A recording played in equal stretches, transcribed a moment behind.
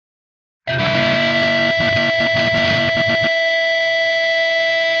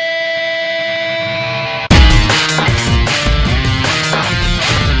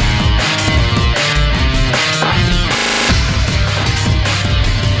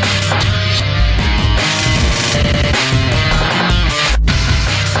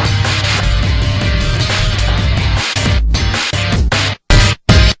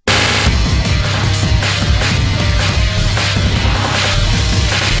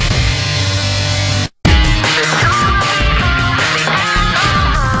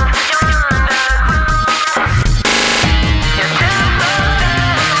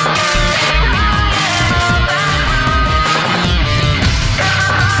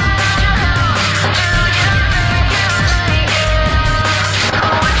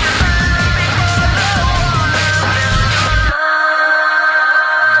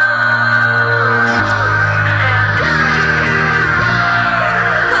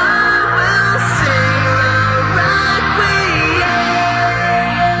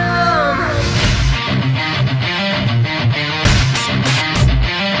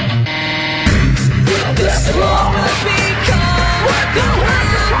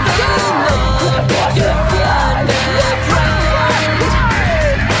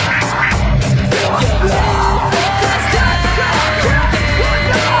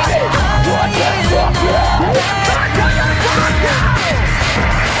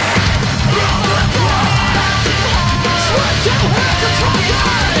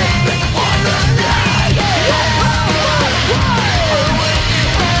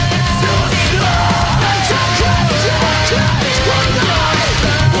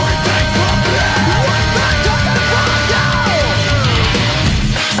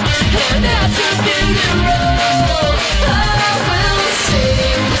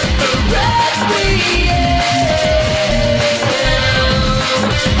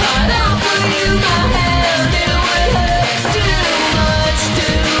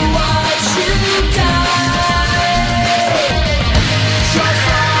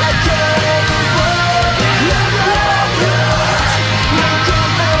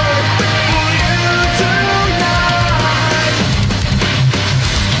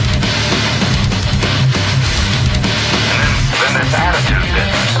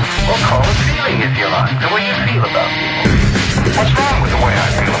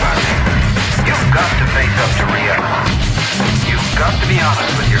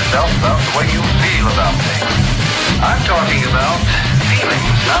honest with yourself about the way you feel about things. I'm talking about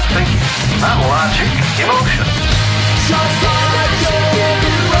feelings, not thinking, not logic, emotions.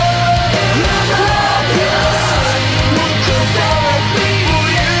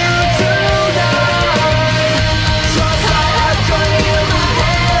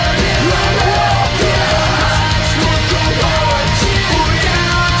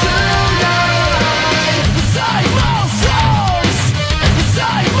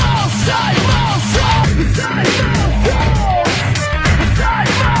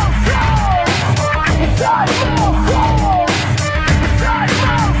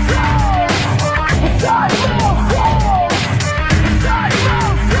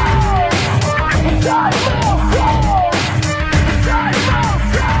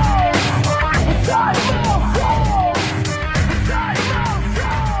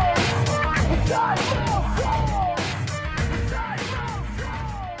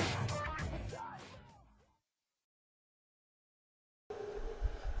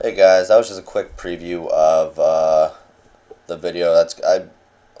 Hey guys, that was just a quick preview of the video. I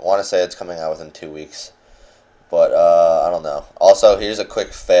want to say it's coming out within 2 weeks, but I don't know. Also, here's a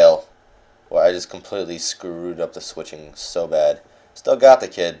quick fail where I just completely screwed up the switching so bad. Still got the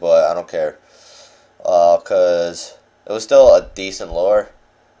kid, but I don't care, because it was still a decent lore.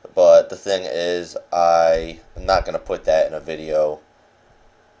 But the thing is, I am not gonna put that in a video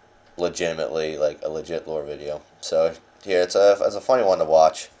legitimately, like a legit lore video. So here, it's a funny one to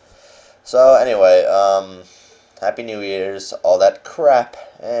watch. So anyway, Happy New Year's, all that crap,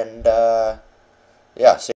 and yeah. See